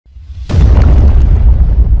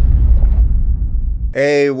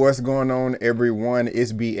Hey, what's going on, everyone?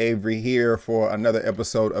 It's B. Avery here for another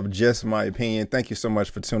episode of Just My Opinion. Thank you so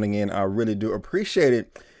much for tuning in. I really do appreciate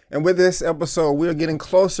it. And with this episode, we're getting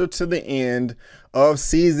closer to the end of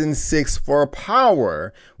season 6 for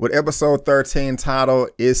Power with episode 13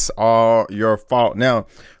 titled It's All Your Fault. Now,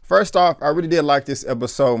 first off, I really did like this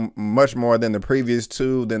episode much more than the previous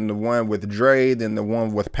two, than the one with Dre, than the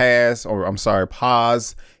one with Paz,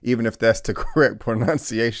 even if that's the correct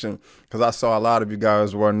pronunciation, because I saw a lot of you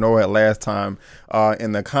guys were know it last time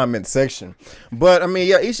in the comment section. But I mean,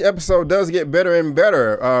 yeah, each episode does get better and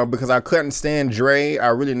better because I couldn't stand Dre. I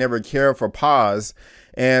really never cared for Paz.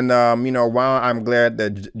 And, while I'm glad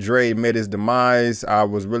that Dre met his demise, I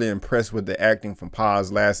was really impressed with the acting from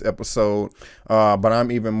Paz last episode. But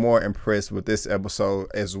I'm even more impressed with this episode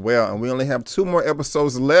as well. And we only have 2 more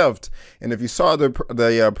episodes left. And if you saw the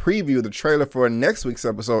preview, the trailer for next week's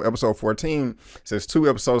episode, episode 14, says 2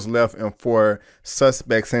 episodes left and 4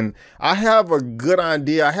 suspects. And I have a good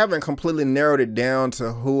idea. I haven't completely narrowed it down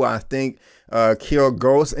to who I think killed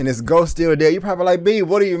Ghost, and is Ghost still there? You're probably like, B,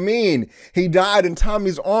 what do you mean? He died in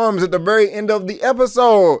Tommy's arms at the very end of the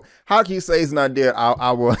episode. How can you say he's not dead?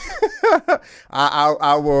 I will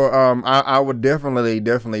I would definitely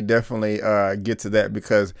get to that,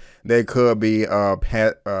 because they could be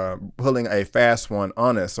pulling a fast one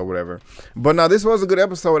on us or whatever. But now, this was a good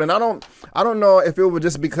episode, and I don't know if it was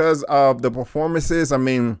just because of the performances. I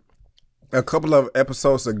mean, a couple of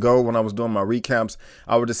episodes ago, when I was doing my recaps,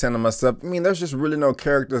 I was just saying to myself, I mean, there's just really no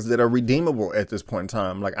characters that are redeemable at this point in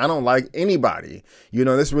time. Like, I don't like anybody. You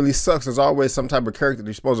know, this really sucks. There's always some type of character that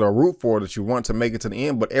you're supposed to root for, that you want to make it to the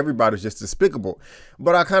end, but everybody's just despicable.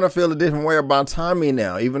 But I kind of feel a different way about Tommy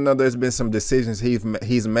now, even though there's been some decisions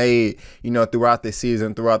he's made, throughout the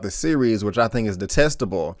season, throughout the series, which I think is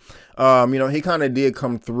detestable. He kind of did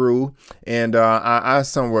come through, and I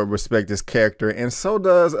somewhat respect this character, and so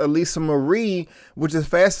does Elisa Marie, which is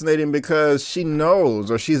fascinating because she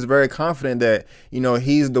knows, or she's very confident that,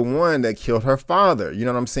 he's the one that killed her father. You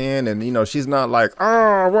know what I'm saying? And, she's not like, oh,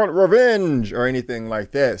 I want revenge or anything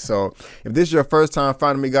like that. So if this is your first time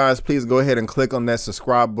finding me, guys, please go ahead and click on that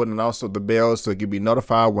subscribe button and also the bell so you can be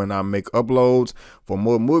notified when I make uploads for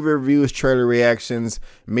more movie reviews, trailer reactions,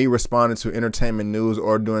 me responding to entertainment news,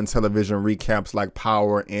 or doing television recaps like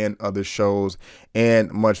Power and other shows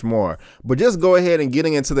and much more. But just go ahead and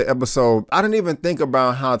getting into the episode. I didn't even think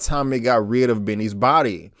about how Tommy got rid of Benny's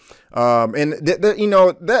body. And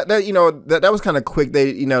that was kind of quick.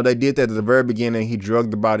 They did that at the very beginning. He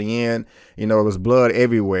drugged the body in, it was blood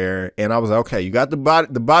everywhere. And I was like, okay, you got the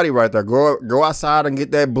body right there. Go outside and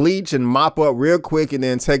get that bleach and mop up real quick and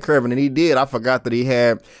then take care of it. And he did. I forgot that he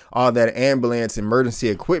had all that ambulance emergency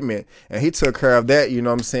equipment, and he took care of that,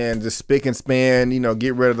 just spick and span,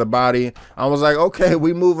 get rid of the body. I was like, okay,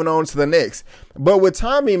 we moving on to the next. But with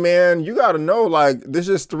Tommy, man, you got to know, like, there's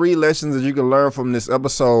just 3 lessons that you can learn from this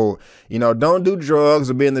episode. Don't do drugs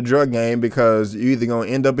or be in the drug game, because you're either going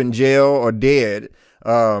to end up in jail or dead.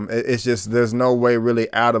 It's just, there's no way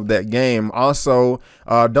really out of that game. Also,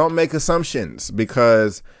 don't make assumptions,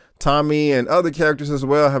 because Tommy and other characters as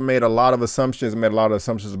well have made a lot of assumptions,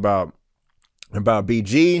 about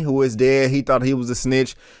BG, who is dead. He thought he was a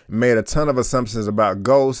snitch, made a ton of assumptions about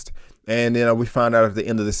Ghost. And, we found out at the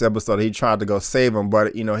end of this episode, he tried to go save him,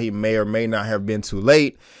 but, he may or may not have been too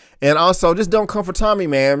late. And also, just don't come for Tommy,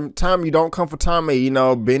 man. Tommy, don't come for Tommy.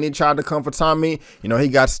 Benny tried to come for Tommy. He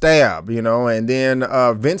got stabbed, and then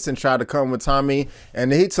Vincent tried to come with Tommy,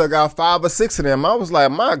 and he took out 5 or 6 of them. I was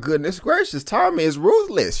like, my goodness gracious, Tommy is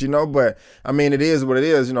ruthless, but I mean, it is what it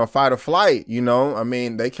is, fight or flight, I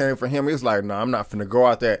mean, they came for him. He was like, no, I'm not finna go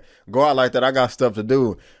out like that. I got stuff to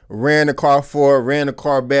do. Ran the car forward, ran the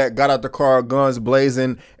car back, got out the car, guns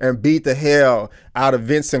blazing, and beat the hell out of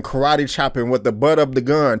Vincent, karate chopping with the butt of the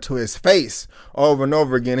gun to his face over and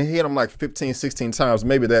over again. He hit him like 15, 16 times,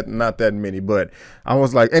 maybe not that many, but I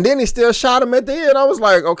was like, and then he still shot him at the end. I was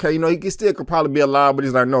like, okay, he still could probably be alive, but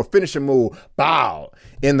he's like, no, finishing move, bow,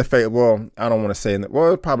 in the face. Well, I don't want to say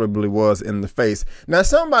well, it probably was in the face. Now,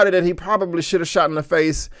 somebody that he probably should have shot in the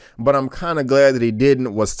face, but I'm kind of glad that he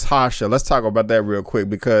didn't, was Tasha. Let's talk about that real quick,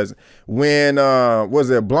 because when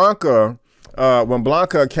Blanca, when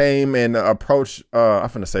Blanca came and approached, I'm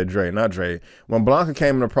finna say Dre, not Dre. When Blanca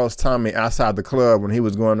came and approached Tommy outside the club when he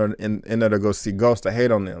was going in there to go see Ghost to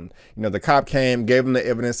hate on them, the cop came, gave him the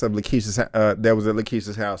evidence of Lakeisha's, that was at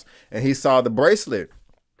Lakeisha's house, and he saw the bracelet.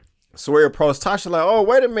 So he approached Tasha like, oh,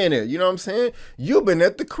 wait a minute. You know what I'm saying? You've been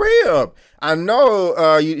at the crib. I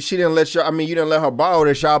know she didn't let you, I mean, you didn't let her borrow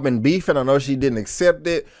this. Y'all been beefing. I know she didn't accept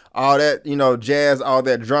it. all that, jazz, all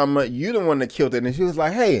that drama. You the one that killed it. And she was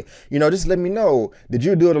like, hey, just let me know. Did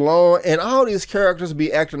you do it alone? And all these characters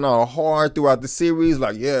be acting all hard throughout the series.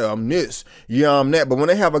 Like, yeah, I'm this. Yeah, I'm that. But when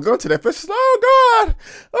they have a gun to their face, it's like, oh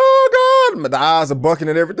God. The eyes are bucking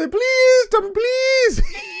and everything. Please, tell me, please.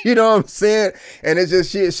 You know what I'm saying? And it's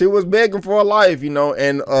just, she was begging for her life,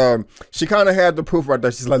 and she kind of had the proof right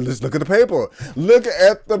there. She's like, let's look at the paper. Look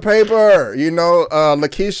at the paper.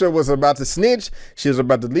 Lakeisha was about to snitch. She was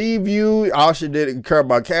about to leave you. All she didn't care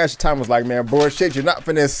about cash. Tom was like, man, bullshit. You're not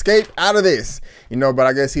finna escape out of this. But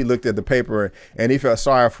I guess he looked at the paper and he felt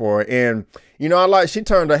sorry for her. And she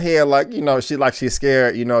turned her head she's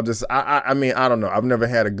scared, I mean, I don't know. I've never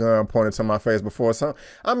had a gun pointed to my face before. So,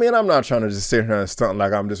 I mean, I'm not trying to just sit here and stunt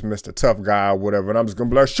like I'm just Mr. Tough Guy or whatever. And I'm just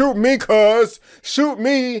going to be like, shoot me, cuz, shoot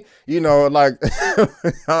me.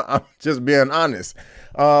 I'm just being honest.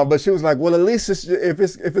 But she was like, well, at least if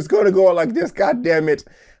it's going to go like this, God damn it.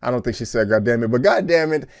 I don't think she said God damn it, but God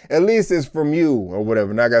damn it, at least it's from you or whatever.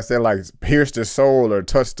 And like I said, like pierced his soul or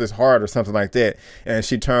touched his heart or something like that. And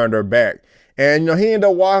she turned her back. And, he ended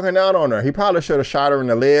up walking out on her. He probably should have shot her in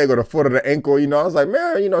the leg or the foot or the ankle. I was like,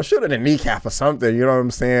 man, shoot her in the kneecap or something. You know what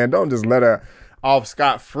I'm saying? Don't just let her off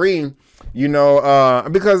scot-free,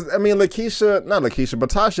 because, I mean, not Lakeisha, but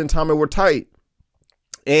Tasha and Tommy were tight.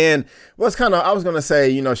 And I was going to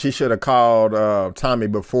say, she should have called Tommy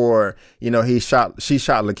before, she shot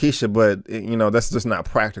Lakeisha, but, that's just not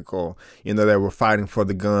practical. They were fighting for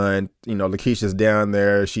the gun. Lakeisha's down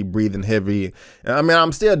there. She breathing heavy. I mean,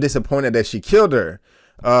 I'm still disappointed that she killed her.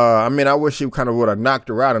 I mean, I wish she kind of would have knocked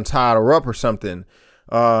her out and tied her up or something.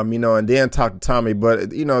 And then talk to Tommy.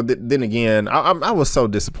 But, then again, I was so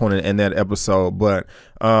disappointed in that episode. But,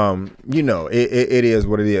 it is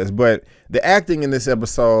what it is. But the acting in this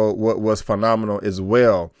episode was phenomenal as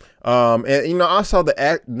well. And, I saw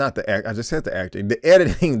I just said the acting, the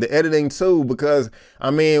editing too, because,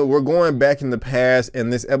 I mean, we're going back in the past,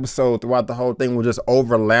 and this episode throughout the whole thing was just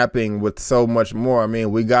overlapping with so much more. I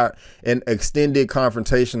mean, we got an extended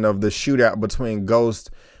confrontation of the shootout between Ghost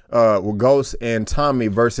and Tommy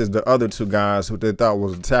versus the other two guys who they thought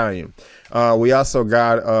was Italian. We also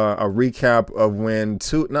got a recap of when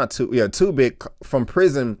Two Big from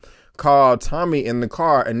prison called Tommy in the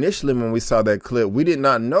car. Initially, when we saw that clip, we did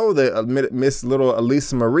not know that Miss Little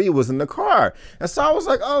Elisa Marie was in the car. And so I was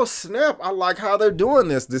like, oh, snap. I like how they're doing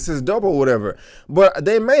this. This is dope or whatever. But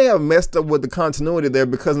they may have messed up with the continuity there,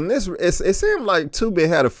 because in this, it seemed like Two Big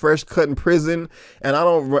had a fresh cut in prison. And I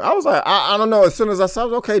was like, I don't know. As soon as I saw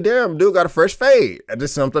it, okay, damn, dude got a fresh fade. That's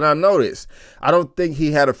just something I noticed. I don't think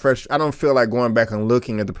he had I don't feel like going back and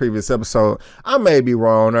looking at the previous episode. I may be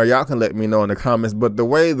wrong, or y'all can let me know in the comments. But the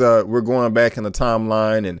way we're going back in the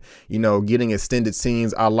timeline and, getting extended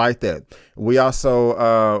scenes, I like that. We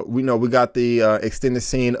also, we got the extended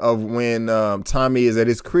scene of when Tommy is at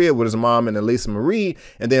his crib with his mom and Elisa Marie,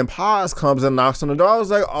 and then Paz comes and knocks on the door. I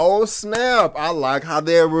was like, oh, snap. I like how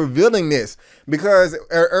they're revealing this, because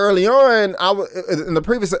early on, in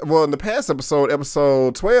the past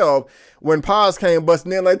episode 12, when Paz came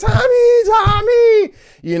busting in like, Tommy, Tommy,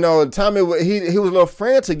 he was a little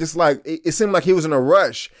frantic, just like, it seemed like he was in a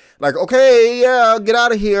rush. Like, okay, yeah, get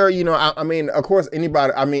out of here. I mean, of course,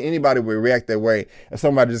 anybody would react that way if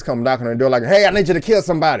somebody just come knocking on the door like, hey, I need you to kill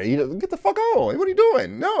somebody. Get the fuck on. What are you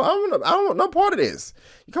doing? No, I don't want no part of this.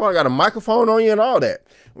 You come on, got a microphone on you and all that.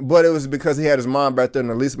 But it was because he had his mom back there,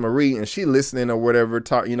 and Elisa Marie, and she listening or whatever,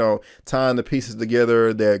 tying the pieces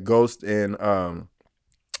together that Ghost and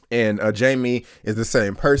Jamie is the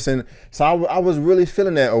same person. So I was really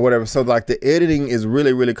feeling that or whatever. So like the editing is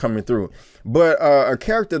really, really coming through. But a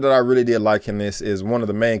character that I really did like in this is one of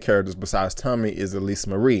the main characters besides Tommy is Elisa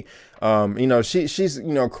Marie. She's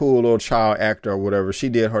cool little child actor or whatever. She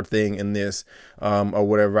did her thing in this or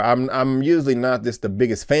whatever. I'm usually not the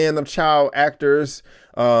biggest fan of child actors.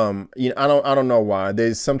 I don't know why.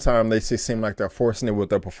 Sometimes they just seem like they're forcing it with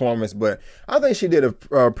their performance, but I think she did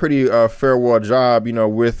a pretty farewell job,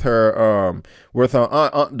 with her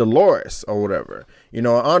Aunt Dolores or whatever.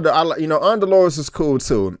 Aunt Dolores is cool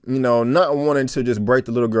too. Not wanting to just break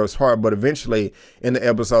the little girl's heart, but eventually in the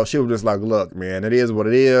episode she was just like, look, man, it is what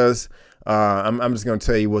it is. I'm just gonna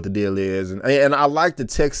tell you what the deal is, and I like the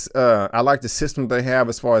text. I like the system they have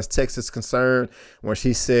as far as text is concerned. When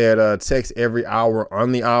she said text every hour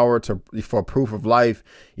on the hour for proof of life,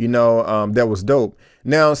 that was dope.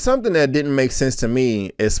 Now, something that didn't make sense to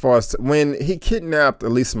me as far as when he kidnapped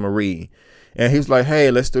Elisa Marie, and he was like, hey,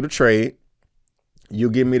 let's do the trade. You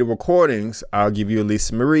give me the recordings, I'll give you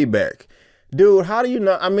Elisa Marie back. Dude, how do you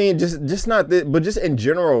know? I mean, just not this, but just in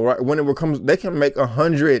general, right? When it comes, they can make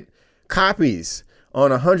 100 copies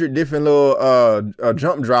on 100 different little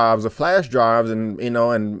jump drives or flash drives, and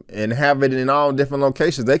and have it in all different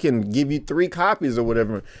locations. They can give you 3 copies or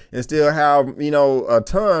whatever and still have a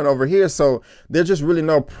ton over here. So there's just really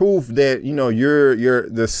no proof that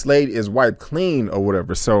the slate is wiped clean or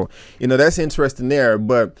whatever. So that's interesting there.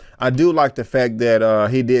 But I do like the fact that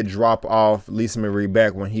he did drop off Lisa Marie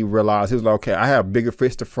back when he realized, he was like, okay, I have bigger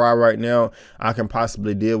fish to fry right now. I can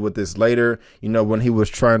possibly deal with this later. When he was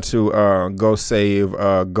trying to go save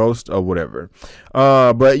Ghost or whatever.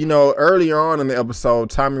 But earlier on in the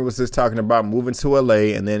episode, Tommy was just talking about moving to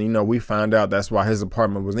LA, and then we found out that's why his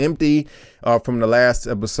apartment was empty from the last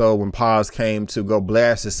episode when Paz came to go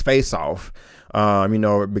blast his face off.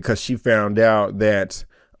 Because she found out that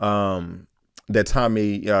that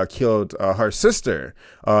Tommy killed her sister,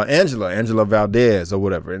 Angela Valdez or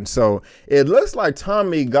whatever. And so it looks like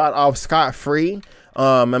Tommy got off scot-free. We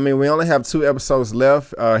only have 2 episodes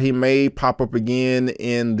left. He may pop up again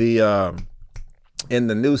in the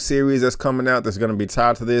new series that's coming out that's going to be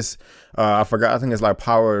tied to this. I forgot. I think it's like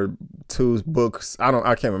Power 2's books.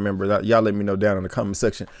 I can't remember that. Y'all let me know down in the comment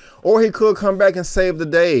section. Or he could come back and save the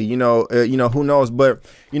day. Who knows? But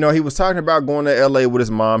he was talking about going to LA with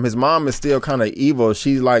his mom. His mom is still kind of evil.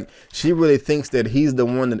 She really thinks that he's the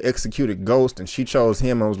one that executed Ghost, and she chose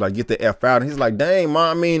him and was like, get the F out. And he's like, dang,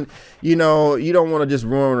 mom, you don't want to just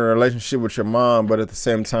ruin a relationship with your mom, but at the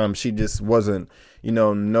same time, she just wasn't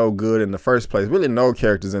no good in the first place. Really, no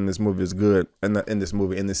characters in this movie is good. In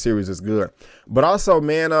this series is good. But also,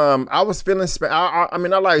 man, I was feeling I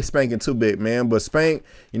like Spank and 2-Bit, man. But Spank,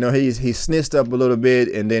 he snitched up a little bit,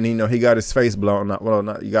 and then he got his face blown.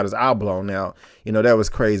 He got his eye blown out. That was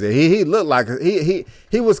crazy. He looked like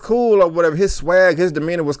he was cool or whatever. His swag, his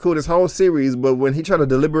demeanor was cool this whole series. But when he tried to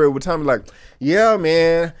deliberate with Tommy, like, yeah,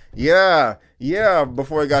 man, yeah,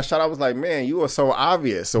 before he got shot, I was like, man, you are so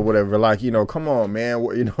obvious or whatever. Like, come on, man.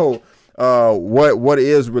 What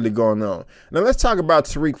is really going on? Now let's talk about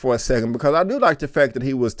TARIQ for a second, because I do like the fact that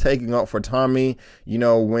he was taking up for Tommy.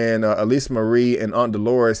 When Elisa Marie and Aunt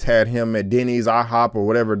Dolores had him at Denny's, IHOP, or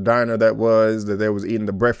whatever diner that they was eating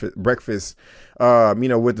the breakfast.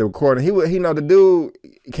 With the recording, the dude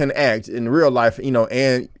can act in real life.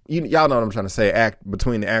 And y'all know what I'm trying to say. Act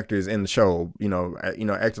between the actors in the show.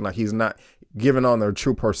 Acting like he's not giving on the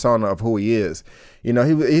true persona of who he is.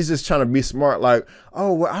 He's just trying to be smart, like,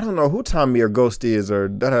 oh, well, I don't know who Tommy or Ghost is, or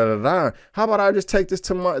da-da-da-da. How about I just take this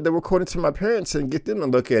to the recording to my parents and get them to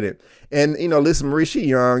look at it? And, Lisa Marie, she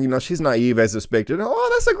young, she's naive as expected. Oh,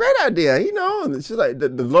 that's a great idea, And she's like, the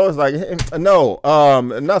Lord's like, hey, no,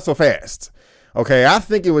 not so fast. Okay, I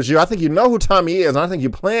think it was you. I think you know who Tommy is, and I think you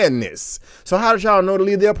planned this. So how did y'all know to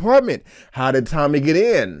leave the apartment? How did Tommy get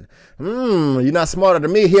in? You're not smarter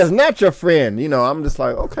than me. He is not your friend. I'm just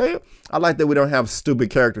like, okay. I like that we don't have stupid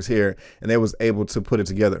characters here, and they was able to put it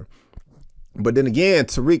together. But then again,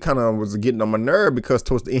 TARIQ kind of was getting on my nerve, because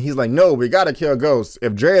towards the end, he's like, no, we got to kill Ghost.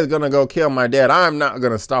 If Dre is going to go kill my dad, I'm not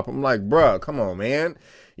going to stop him. I'm like, bruh, come on, man.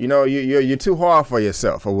 You're too hard for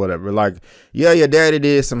yourself or whatever. Like, yeah, your daddy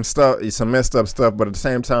did some messed up stuff, but at the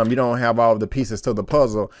same time, you don't have all the pieces to the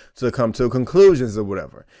puzzle to come to conclusions or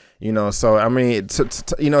whatever. So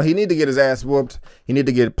he need to get his ass whooped. He need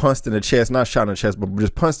to get punched in the chest, not shot in the chest, but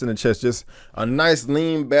just punched in the chest. Just a nice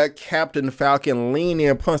lean back Captain Falcon lean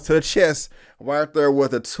in punch to the chest right there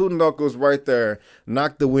with the 2 knuckles right there.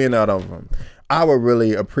 Knock the wind out of him. I would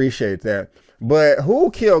really appreciate that. But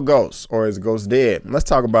who killed Ghost, or is Ghost dead? Let's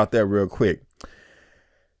talk about that real quick.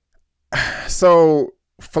 So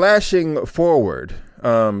flashing forward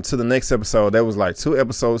to the next episode, there was like 2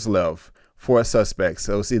 episodes left for suspects.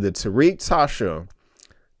 So it's either TARIQ, Tasha,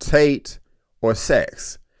 Tate, or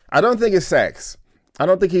Sax. I don't think it's Sax. I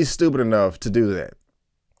don't think he's stupid enough to do that.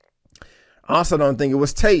 I also don't think it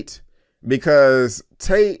was Tate, because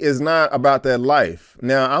Tate is not about that life.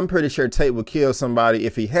 Now, I'm pretty sure Tate would kill somebody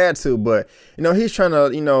if he had to, but he's trying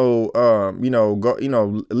to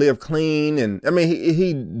go live clean, and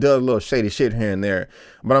he does a little shady shit here and there.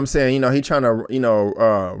 But I'm saying he's trying to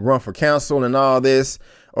run for council and all this,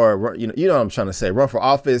 or what I'm trying to say, run for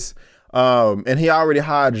office. And he already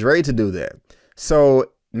hired Dre to do that.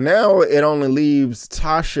 So now it only leaves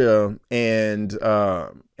Tasha and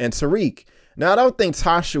TARIQ. Now, I don't think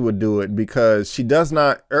Tasha would do it, because she does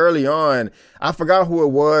not. Early on, I forgot who it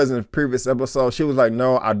was in the previous episode. She was like,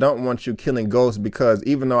 no, I don't want you killing Ghost, because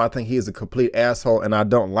even though I think he's a complete asshole and I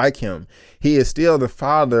don't like him, he is still the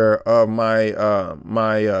father of my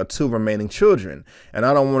 2 remaining children, and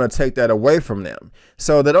I don't want to take that away from them.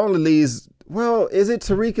 So that only leaves, well, is it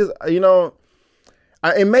TARIQ?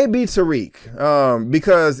 It may be TARIQ,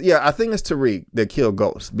 because, yeah, I think it's TARIQ that killed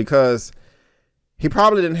Ghost, because he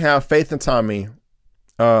probably didn't have faith in Tommy,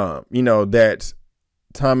 you know, that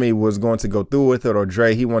Tommy was going to go through with it, or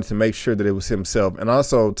Dre, he wanted to make sure that it was himself. And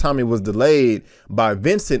also Tommy was delayed by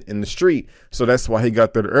Vincent in the street, so that's why he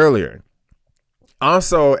got there earlier.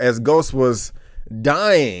 Also, as Ghost was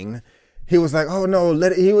dying, he was like, oh no,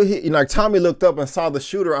 let it, he like Tommy looked up and saw the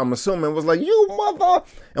shooter, I'm assuming, was like, you mother,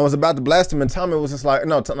 and was about to blast him, and Tommy was just like,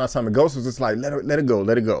 no, not Tommy, Ghost was just like, let it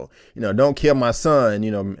go, you know, don't kill my son,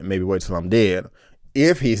 you know, maybe wait till I'm dead,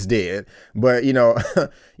 if he's dead. But you know,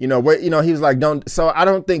 you know, he was like, don't. So I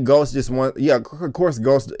don't think Ghost just want, yeah, of course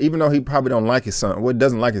Ghost, even though he probably don't like his son, well,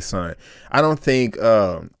 doesn't like his son, I don't think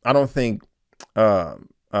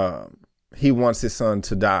he wants his son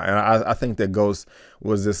to die. And I think that Ghost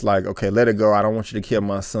was just like, okay, let it go. I don't want you to kill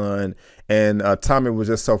my son. And Tommy was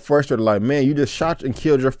just so frustrated, like, man, you just shot and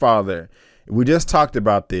killed your father. We just talked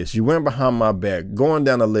about this. You went behind my back, going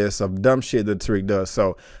down the list of dumb shit that TARIQ does.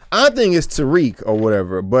 So I think it's TARIQ or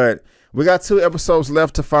whatever. But we got 2 episodes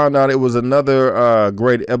left to find out. It was another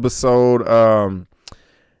great episode.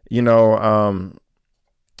 You know,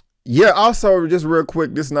 yeah, also, just real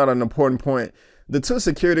quick, this is not an important point. The 2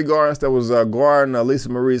 security guards that was guarding Lisa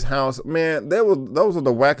Marie's house, man, those are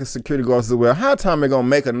the wackest security guards as well. How Tommy gonna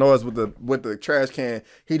make a noise with the trash can?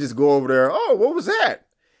 He just go over there, oh, what was that?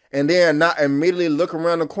 And then not immediately look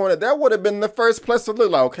around the corner. That would have been the first place to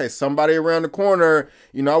look, like, okay, somebody around the corner,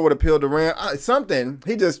 you know, I would have peeled around, something.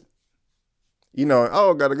 He just, you know,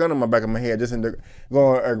 oh, got a gun in my back of my head, just in the,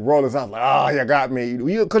 going roll his out, like, oh, you got me.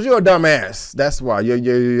 Because you're a dumbass. That's why.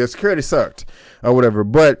 Your security sucked or whatever.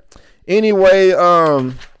 But anyway,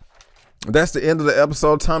 that's the end of the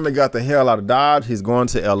episode. Tommy got the hell out of Dodge. He's going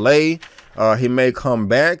to LA. He may come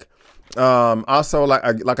back. Also,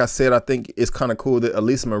 like I said, I think it's kind of cool that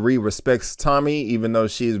Elisa Marie respects Tommy, even though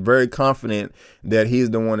she's very confident that he's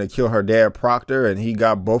the one that killed her dad, Proctor, and he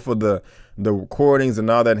got both of the recordings and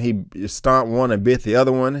all that, and he stomped one and bit the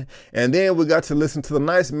other one. And then we got to listen to the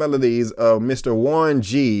nice melodies of Mr. Warren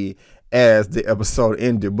G as the episode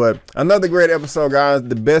ended. But another great episode, guys.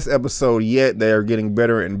 The best episode yet. They are getting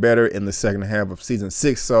better and better in the second half of season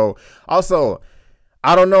 6. So also,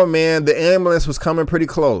 I don't know, man, the ambulance was coming pretty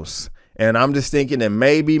close. And I'm just thinking that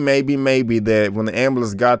maybe that when the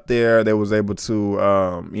ambulance got there, they was able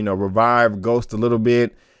to, you know, revive Ghost a little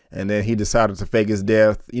bit. And then he decided to fake his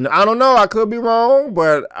death. You know, I don't know. I could be wrong,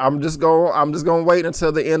 but I'm just gonna wait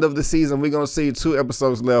until the end of the season. We're gonna see 2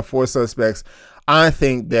 episodes left, 4 suspects. I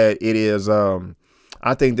think that it is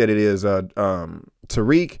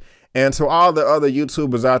TARIQ. And to all the other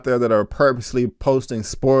YouTubers out there that are purposely posting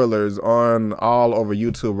spoilers on all over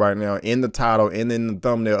YouTube right now, in the title and in the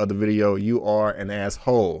thumbnail of the video, you are an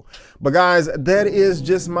asshole. But guys, that is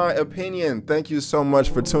just my opinion. Thank you so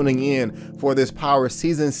much for tuning in for this Power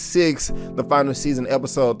Season 6, the final season,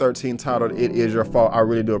 episode 13, titled It Is Your Fault. I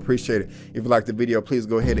really do appreciate it. If you like the video, please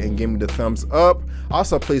go ahead and give me the thumbs up.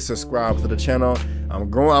 Also, please subscribe to the channel.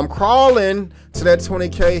 I'm crawling to that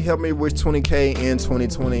 20K. Help me with 20K in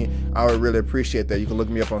 2020. I would really appreciate that. You can look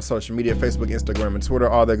me up on social media, Facebook, Instagram, and Twitter.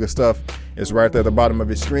 All that good stuff is right there at the bottom of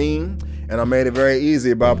your screen. And I made it very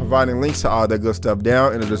easy by providing links to all that good stuff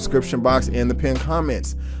down in the description box and the pinned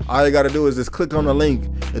comments. All you got to do is just click on the link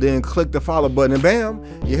and then click the follow button, and bam,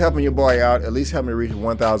 you're helping your boy out. At least help me reach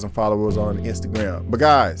 1,000 followers on Instagram. But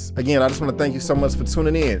guys, again, I just want to thank you so much for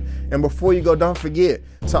tuning in. And before you go, don't forget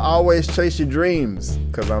to always chase your dreams,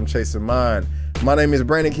 because I'm chasing mine. My name is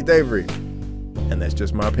Brandon Keith Avery, and that's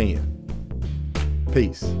just my opinion.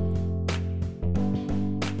 Peace.